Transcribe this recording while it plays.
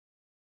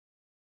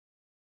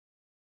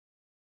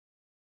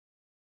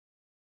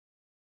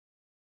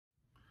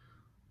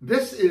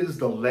This is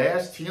the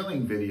last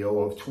healing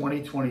video of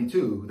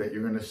 2022 that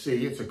you're going to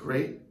see. It's a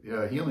great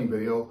healing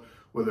video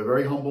with a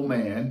very humble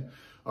man.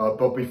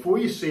 But before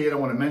you see it, I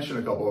want to mention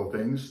a couple of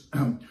things.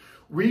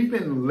 We've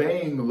been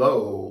laying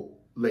low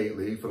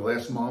lately for the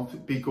last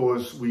month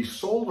because we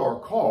sold our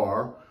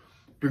car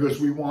because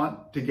we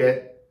want to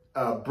get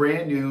a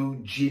brand new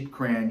Jeep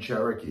Grand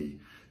Cherokee.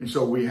 And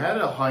so we had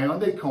a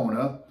Hyundai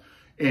Kona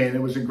and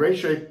it was in great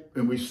shape.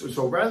 And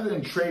so rather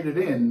than trade it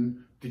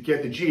in to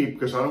get the Jeep,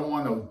 because I don't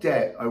want no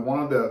debt, I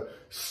wanted to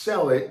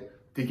sell it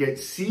to get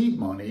seed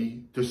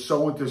money to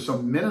sow into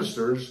some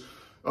ministers.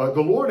 The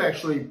Lord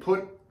actually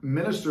put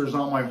ministers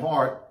on my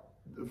heart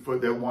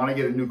that want to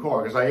get a new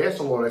car. Because I asked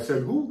the Lord, I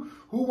said, who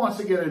wants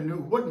to get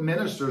what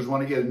ministers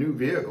want to get a new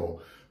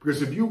vehicle?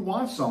 Because if you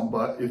want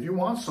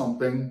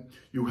something,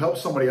 you help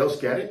somebody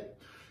else get it.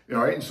 All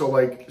right. And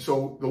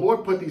so the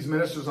Lord put these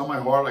ministers on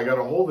my heart. I got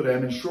a hold of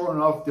them, and sure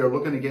enough, they're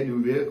looking to get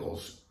new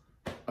vehicles.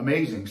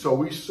 Amazing. So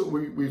we've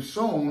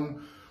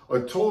sown a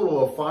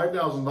total of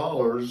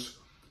 $5,000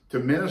 to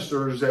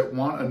ministers that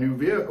want a new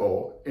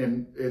vehicle,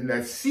 and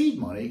that's seed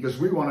money because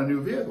we want a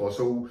new vehicle.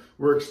 So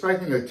we're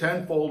expecting a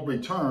tenfold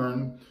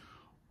return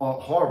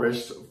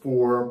harvest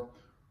for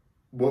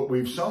what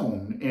we've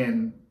sown,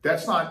 and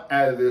that's not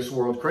out of this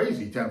world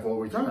crazy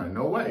tenfold return.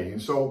 No way.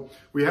 And so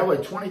we have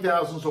like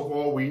 20,000 so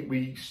far.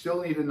 We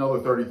still need another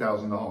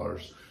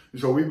 $30,000.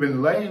 So we've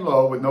been laying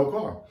low with no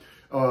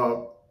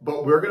car.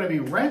 But we're going to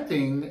be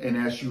renting an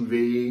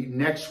SUV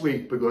next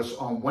week because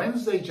on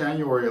Wednesday,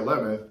 January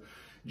 11th,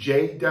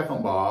 Jay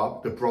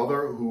Deffenbaugh, the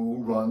brother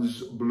who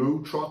runs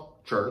Blue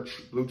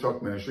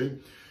Truck Ministry,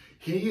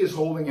 he is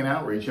holding an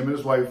outreach. Him and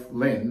his wife,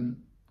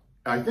 Lynn,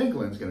 I think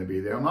Lynn's going to be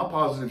there. I'm not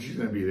positive she's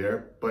going to be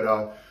there,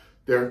 but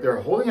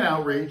they're holding an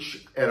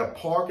outreach at a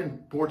park in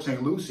Port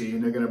St Lucie,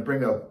 and they're going to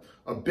bring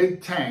a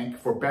big tank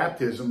for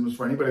baptisms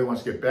for anybody who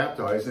wants to get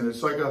baptized. And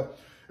it's like a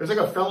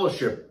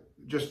fellowship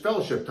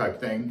type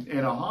thing.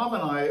 And Ahav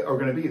and I are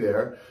going to be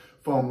there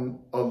from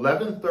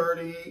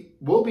 11:30.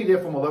 We'll be there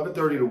from 11:30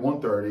 to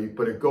 1:30,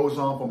 but it goes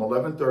on from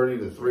 11:30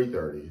 to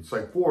 3:30. It's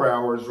like 4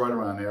 hours right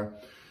around there.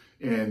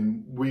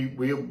 And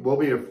we'll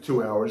be here for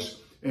 2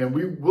 hours. And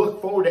we look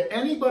forward to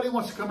anybody who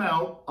wants to come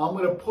out. I'm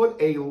going to put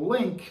a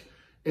link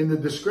in the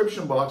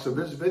description box of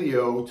this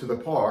video to the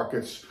park.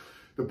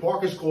 The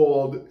park is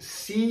called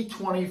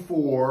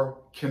C-24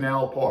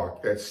 Canal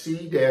Park. That's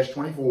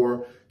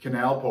C-24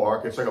 Canal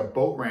Park. It's like a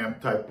boat ramp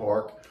type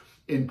park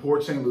in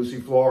Port St Lucie,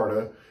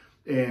 Florida.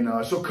 And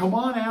so come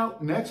on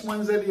out next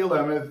Wednesday the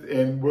 11th,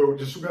 and we're going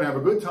to have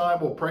a good time.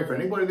 We'll pray for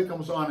anybody that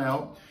comes on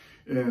out.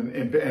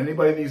 And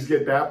anybody that needs to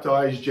get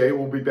baptized, Jay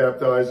will be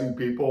baptizing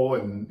people,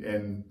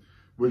 and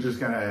we're just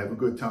going to have a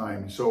good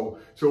time. So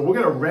we're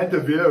going to rent a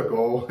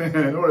vehicle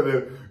in order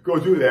to go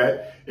do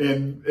that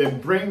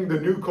and bring the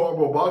new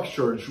cardboard box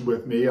church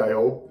with me, I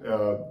hope,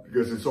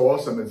 because it's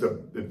awesome. It's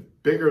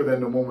bigger than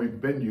the one we've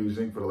been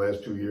using for the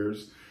last 2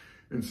 years.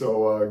 And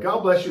so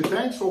God bless you.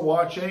 Thanks for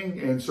watching.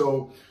 And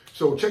so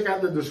check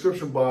out the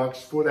description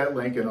box for that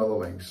link and other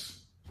links.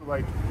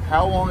 Like,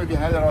 how long have you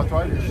had that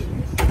arthritis?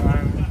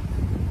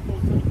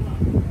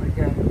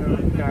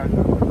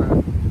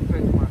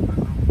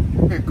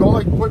 Okay, go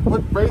like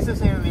raise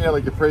this hand in the air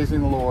like you're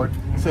praising the Lord.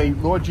 Say,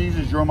 Lord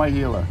Jesus, you're my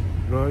healer.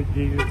 Lord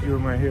Jesus, you're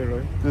my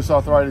healer. This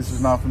arthritis is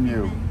not from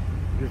you.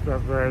 This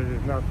arthritis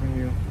is not from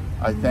you.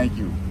 I thank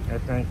you. I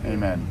thank you.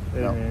 Amen.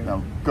 Amen.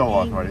 Now go,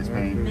 arthritis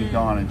pain. Be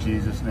gone in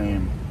Jesus'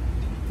 name.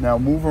 Now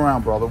move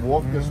around, brother.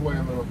 Walk this way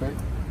a little bit.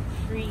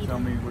 Freedom. Tell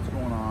me what's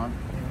going on.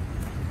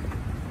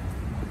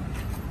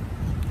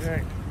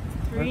 Right.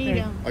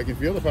 Freedom. I can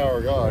feel the power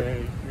of God.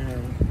 Right.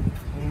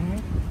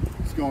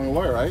 It's going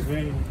away, right?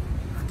 Right.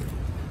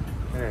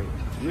 Right.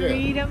 Yeah.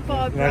 Freedom for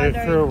Let brother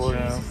it through in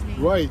now. Jesus'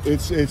 name. Right.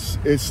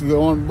 It's the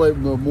only way.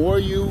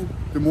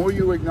 The more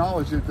you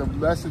acknowledge it, the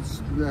less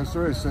it's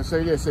necessary. So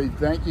say this. Say,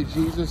 thank you,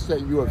 Jesus,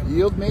 that you have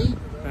healed me.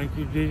 Thank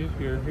you, Jesus,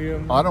 you have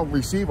healed me. I don't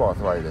receive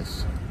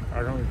arthritis.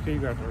 I don't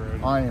receive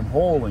arthritis. I am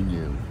whole in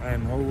you. I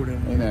am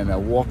holding. Amen. Now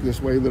walk this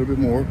way a little bit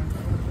more.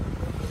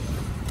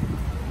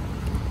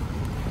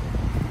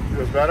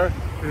 Feels better?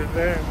 Is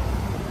there?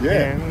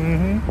 Yeah.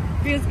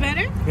 Feels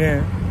better?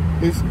 Yeah.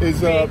 Is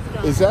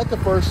that the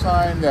first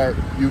time that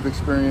you've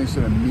experienced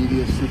an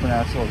immediate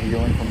supernatural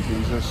healing from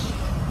Jesus?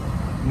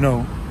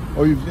 No.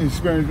 Oh, you've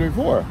experienced it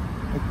before?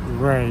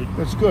 Right.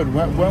 That's good.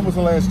 When was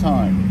the last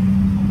time?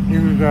 It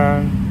was,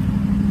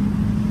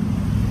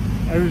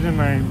 I was in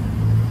my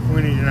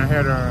 20s and I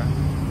had a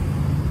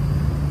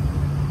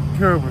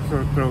terrible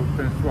sore throat,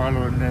 couldn't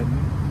swallow nothing.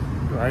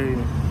 So I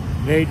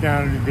laid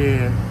down in the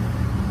bed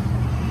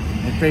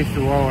and faced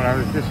the wall. I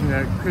was listening to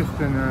that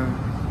Christian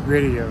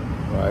radio.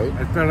 Right.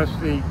 I fell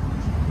asleep,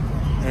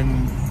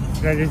 and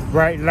this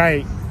bright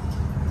light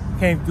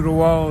came through the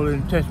wall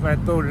and touched my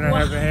throat, and I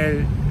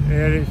haven't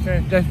had it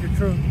since. That's the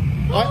truth.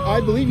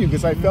 I believe you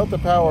because I felt the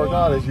power of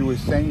God as you were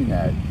saying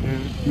that.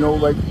 You know,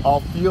 like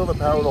I'll feel the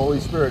power of the Holy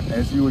Spirit. And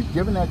as you were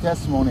giving that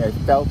testimony, I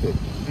felt it.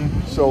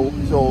 So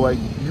like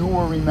you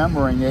were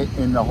remembering it,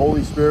 and the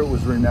Holy Spirit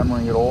was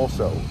remembering it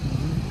also.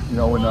 You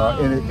know,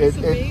 and It's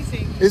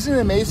amazing. isn't it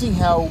amazing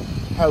how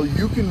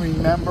you can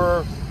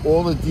remember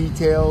all the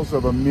details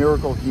of a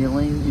miracle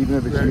healing, even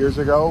if it's years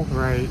ago?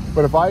 Right.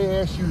 But if I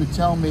asked you to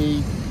tell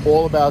me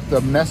all about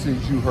the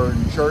message you heard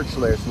in church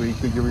last week,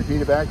 could you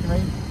repeat it back to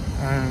me?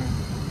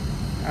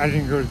 I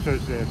didn't go to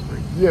church last week.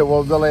 Yeah,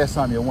 well, the last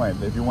time you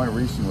went, if you went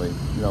recently,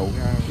 you know,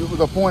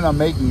 the point I'm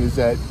making is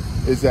that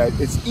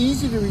it's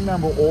easy to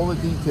remember all the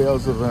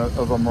details of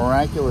a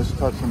miraculous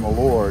touch from the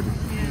Lord,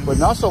 but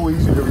not so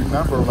easy to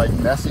remember like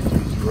messages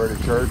you heard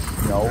at church,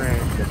 you know,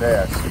 in the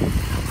past.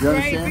 You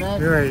understand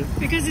that? Right.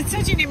 Because it's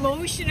such an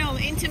emotional,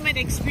 intimate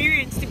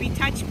experience to be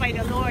touched by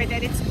the Lord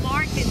that it's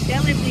marked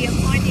indelibly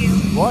upon you.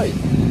 Right.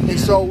 And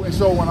so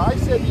when I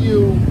said to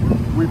you,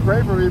 we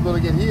pray for people to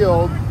get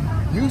healed,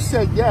 you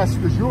said yes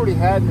because you already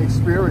had an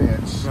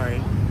experience.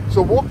 Right.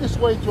 So walk this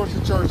way towards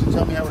the church and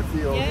tell me how it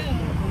feels.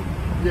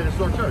 Yeah, it's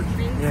our church.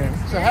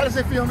 Yeah. So how does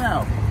it feel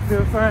now?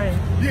 Feel fine.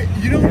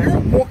 You know, you're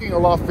walking a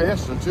lot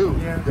faster too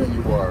than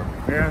you were.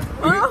 Yeah.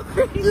 Oh,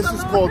 This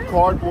is called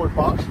cardboard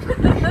posture.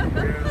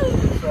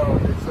 So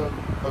it's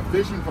a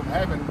vision from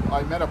heaven.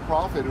 I met a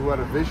prophet who had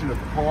a vision of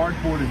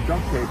cardboard and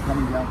duct tape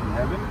coming down from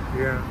heaven.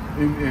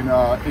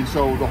 Yeah. And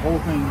so the whole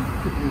thing,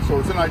 so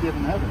it's an idea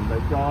from heaven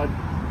that God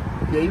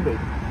gave it,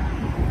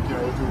 you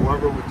know, to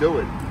whoever would do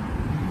it.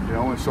 You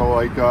know, and so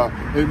like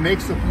it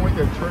makes the point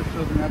that church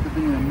doesn't have to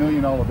be in $1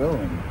 million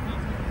building.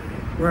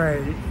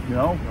 Right. You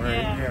know? Right.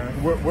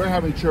 Yeah. We're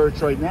having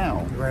church right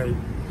now. Right.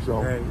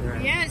 So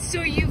Right. Yeah,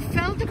 so you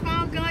felt the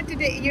power of God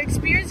today. You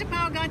experienced the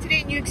power of God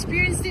today, and you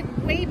experienced it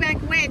way back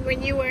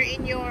when you were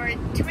in your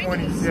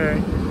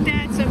 20s.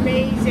 That's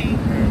amazing.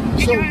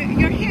 And So-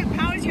 your hip,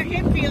 how is your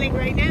hip feeling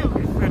right now?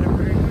 It's feeling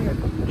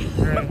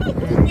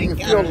pretty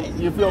good. Right.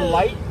 you feel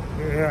light?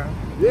 Yeah.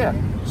 Yeah.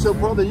 So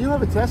brother, you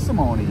have a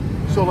testimony.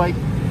 So like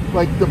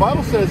the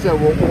Bible says that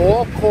we're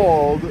all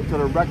called to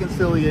the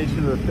reconciliation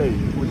of the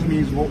faith, which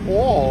means we're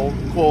all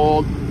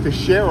called to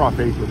share our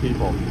faith with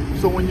people.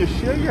 So when you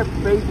share your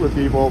faith with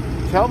people,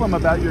 tell them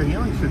about your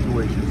healing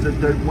situations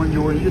that when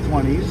you were in your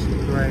 20s.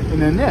 Right.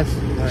 And then this,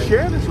 Right.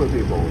 share this with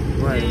people.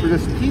 Right.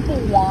 Because people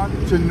want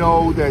to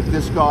know that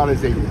this God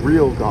is a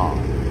real God.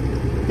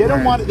 They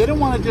don't Right.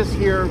 want to just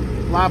hear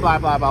blah blah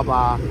blah blah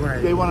blah.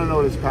 Right. They want to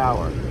know His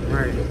power.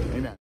 Right.